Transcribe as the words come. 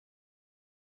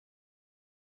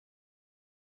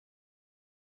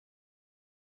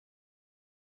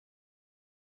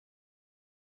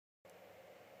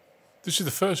This is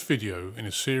the first video in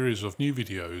a series of new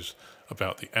videos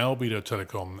about the Albedo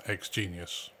Telecom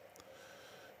xGenius.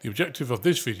 The objective of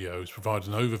this video is to provide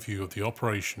an overview of the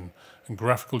operation and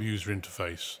graphical user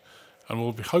interface, and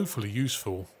will be hopefully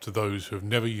useful to those who have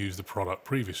never used the product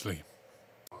previously.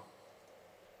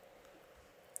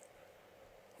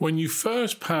 When you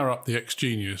first power up the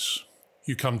xGenius,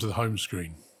 you come to the home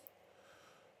screen.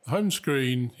 The home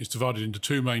screen is divided into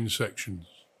two main sections.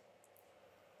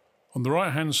 On the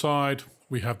right hand side,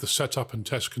 we have the setup and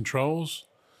test controls.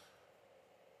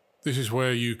 This is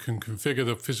where you can configure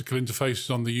the physical interfaces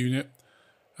on the unit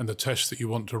and the tests that you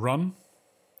want to run.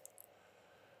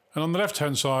 And on the left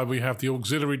hand side, we have the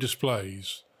auxiliary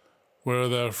displays, where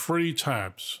there are three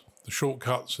tabs: the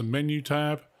shortcuts and menu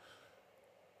tab,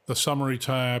 the summary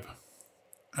tab,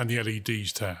 and the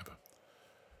LEDs tab.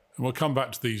 And we'll come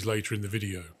back to these later in the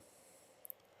video.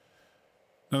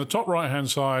 Now, the top right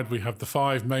hand side, we have the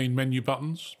 5 main menu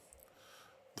buttons.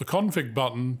 The config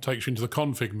button takes you into the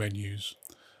config menus,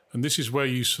 and this is where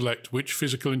you select which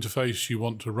physical interface you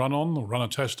want to run on or run a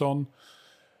test on.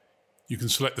 You can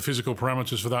select the physical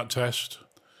parameters for that test.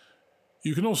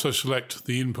 You can also select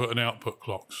the input and output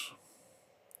clocks.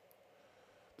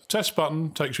 The test button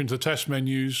takes you into the test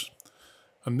menus,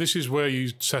 and this is where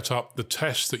you set up the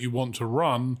test that you want to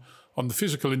run on the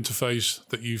physical interface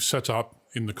that you've set up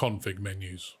in the config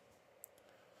menus.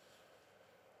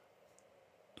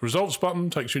 The results button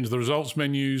takes you into the results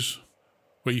menus,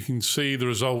 where you can see the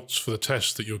results for the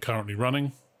test that you're currently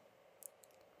running.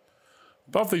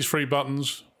 Above these three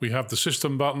buttons, we have the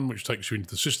system button, which takes you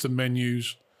into the system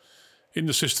menus. In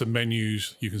the system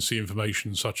menus, you can see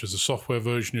information such as the software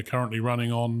version you're currently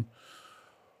running on,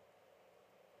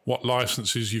 what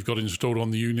licenses you've got installed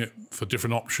on the unit for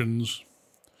different options,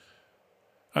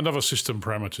 and other system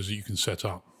parameters that you can set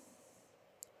up.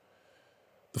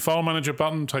 The File Manager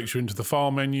button takes you into the file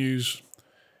menus.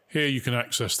 Here you can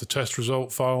access the test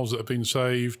result files that have been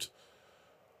saved.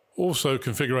 Also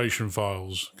configuration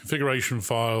files. Configuration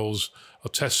files are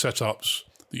test setups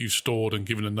that you've stored and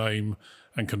given a name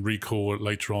and can recall it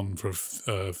later on for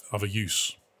other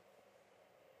use.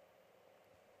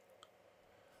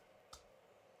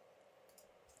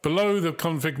 Below the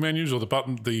config menus, or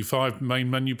the 5 main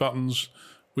menu buttons,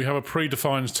 we have a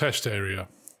predefined test area.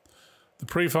 The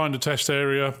predefined test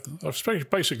area are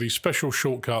basically special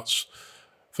shortcuts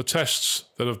for tests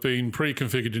that have been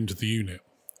pre-configured into the unit.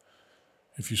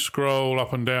 If you scroll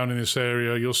up and down in this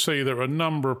area, you'll see there are a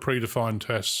number of predefined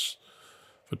tests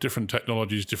for different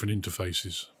technologies, different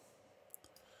interfaces.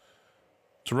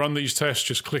 To run these tests,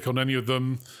 just click on any of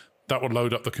them. That will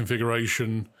load up the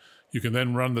configuration. You can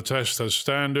then run the test as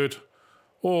standard,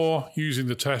 or using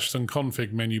the test and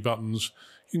config menu buttons,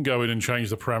 you can go in and change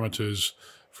the parameters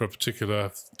for a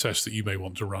particular test that you may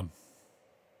want to run.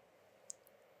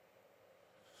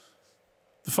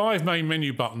 The 5 main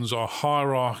menu buttons are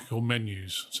hierarchical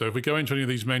menus. So if we go into any of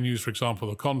these menus, for example,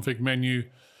 the config menu,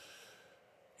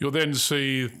 you'll then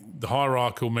see the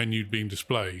hierarchical menu being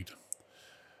displayed.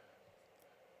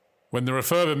 When there are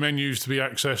further menus to be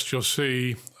accessed, you'll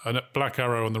see a black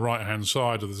arrow on the right-hand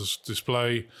side of this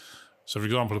display. So, for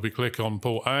example, if we click on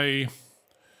port A,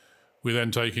 we're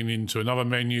then taken into another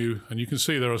menu, and you can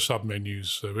see there are sub-menus.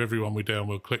 So every one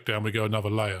we'll click down, we go another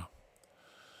layer.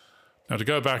 Now, to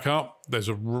go back up, there's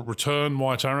a return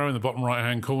white arrow in the bottom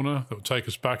right-hand corner that will take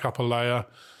us back up a layer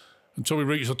until we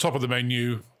reach the top of the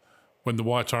menu, when the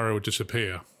white arrow will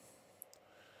disappear.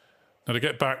 Now, to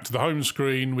get back to the home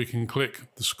screen, we can click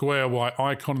the square white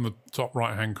icon in the top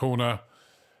right-hand corner,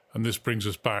 and this brings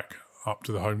us back up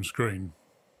to the home screen.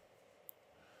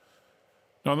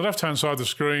 Now, on the left-hand side of the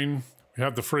screen, we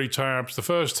have the 3 tabs. The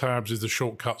first tab is the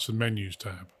Shortcuts and Menus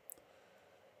tab.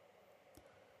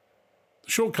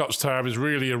 The Shortcuts tab is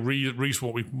really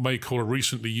what we may call a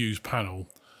recently used panel.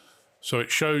 So it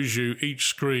shows you each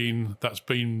screen that's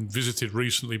been visited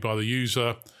recently by the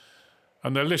user,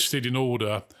 and they're listed in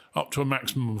order up to a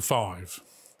maximum of 5.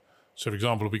 So, for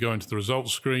example, if we go into the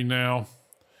results screen now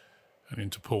and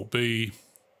into port B,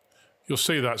 you'll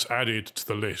see that's added to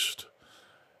the list,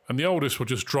 and the oldest will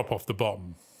just drop off the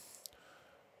bottom.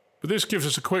 But this gives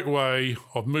us a quick way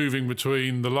of moving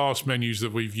between the last menus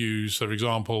that we've used. So, for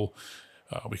example,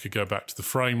 we could go back to the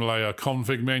frame layer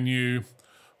config menu,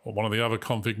 or one of the other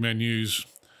config menus,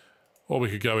 or we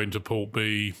could go into port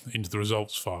B, into the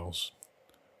results files.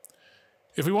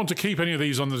 If we want to keep any of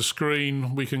these on the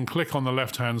screen, we can click on the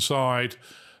left-hand side.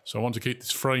 So I want to keep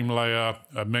this frame layer,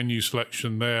 a menu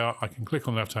selection there. I can click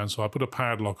on the left-hand side, put a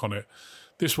padlock on it.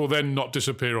 This will then not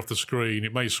disappear off the screen.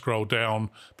 It may scroll down,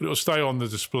 but it will stay on the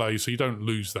display so you don't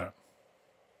lose that.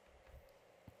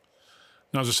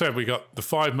 Now, as I said, we got the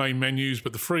 5 main menus,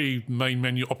 but the 3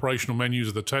 main operational menus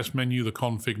are the test menu, the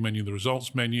config menu, the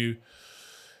results menu.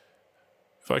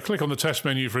 If I click on the test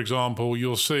menu, for example,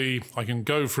 you'll see I can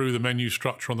go through the menu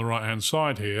structure on the right-hand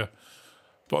side here,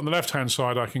 but on the left-hand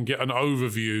side, I can get an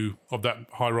overview of that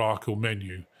hierarchical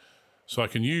menu. So I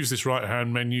can use this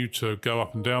right-hand menu to go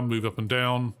up and down, move up and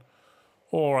down,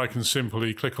 or I can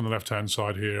simply click on the left-hand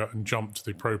side here and jump to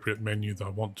the appropriate menu that I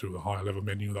want to, the higher level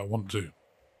menu that I want to.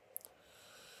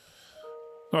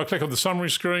 Now I click on the summary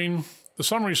screen. The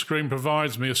summary screen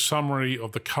provides me a summary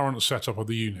of the current setup of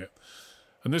the unit.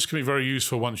 And this can be very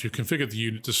useful once you've configured the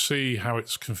unit to see how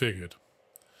it's configured.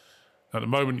 At the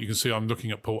moment, you can see I'm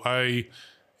looking at port A.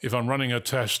 If I'm running a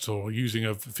test or using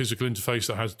a physical interface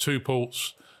that has 2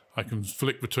 ports, I can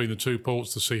flick between the 2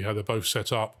 ports to see how they're both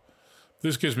set up.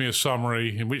 This gives me a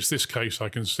summary, in which this case I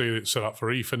can see that it's set up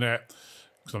for Ethernet,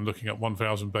 because I'm looking at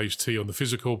 1000 base T on the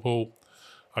physical port.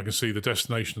 I can see the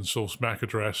destination and source MAC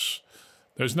address.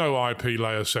 There's no IP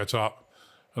layer set up,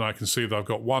 and I can see that I've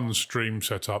got 1 stream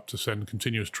set up to send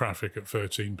continuous traffic at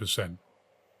 13%.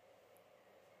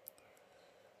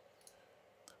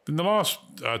 Then the last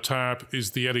tab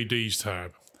is the LEDs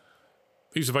tab.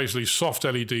 These are basically soft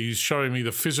LEDs showing me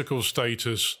the physical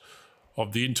status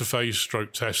of the interface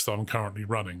stroke test that I'm currently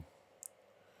running.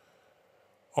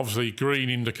 Obviously, green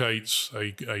indicates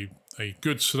a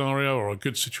good scenario or a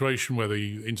good situation where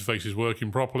the interface is working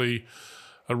properly.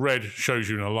 A red shows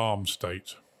you an alarm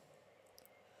state.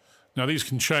 Now, these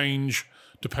can change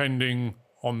depending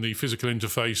on the physical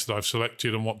interface that I've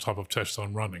selected and what type of test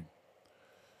I'm running.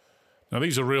 Now,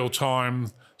 these are real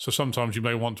time, so sometimes you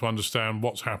may want to understand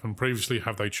what's happened previously.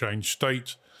 Have they changed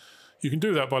state? You can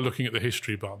do that by looking at the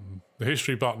history button. The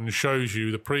history button shows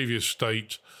you the previous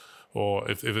state,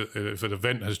 or if an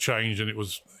event has changed and it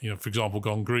was, for example,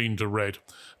 gone green to red,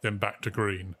 then back to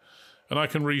green. And I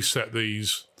can reset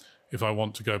these if I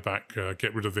want to go back,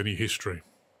 get rid of any history.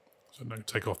 So now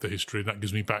take off the history, and that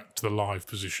gives me back to the live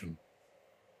position.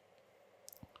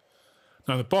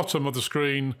 Now, at the bottom of the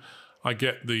screen, I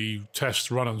get the test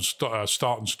run and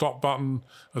start and stop button,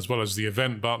 as well as the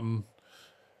event button.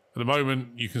 At the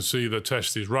moment, you can see the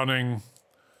test is running.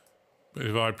 But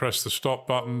if I press the stop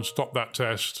button, stop that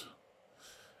test,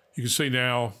 you can see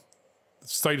now the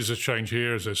status has changed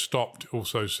here. It says stopped. It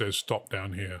also says stop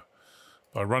down here.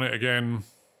 If I run it again,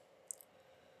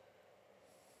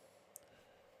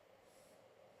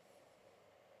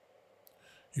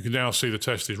 you can now see the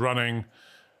test is running,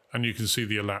 and you can see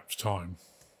the elapsed time.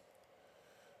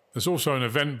 There's also an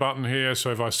event button here,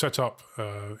 so if I set up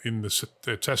in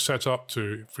the test setup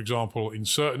to, for example,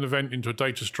 insert an event into a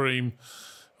data stream,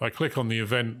 if I click on the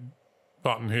event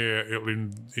button here, it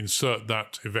will insert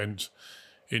that event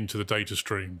into the data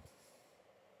stream.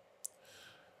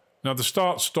 Now, the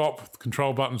start, stop,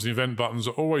 control buttons, and event buttons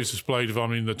are always displayed if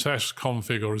I'm in the test,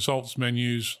 config, or results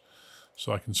menus,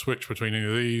 so I can switch between any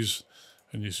of these,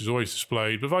 and this is always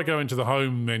displayed. But if I go into the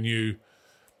home menu,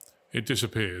 it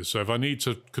disappears. So if I need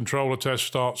to control a test,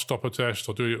 start, stop a test,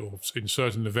 or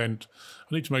insert an event,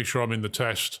 I need to make sure I'm in the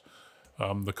test,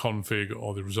 the config,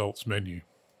 or the results menu.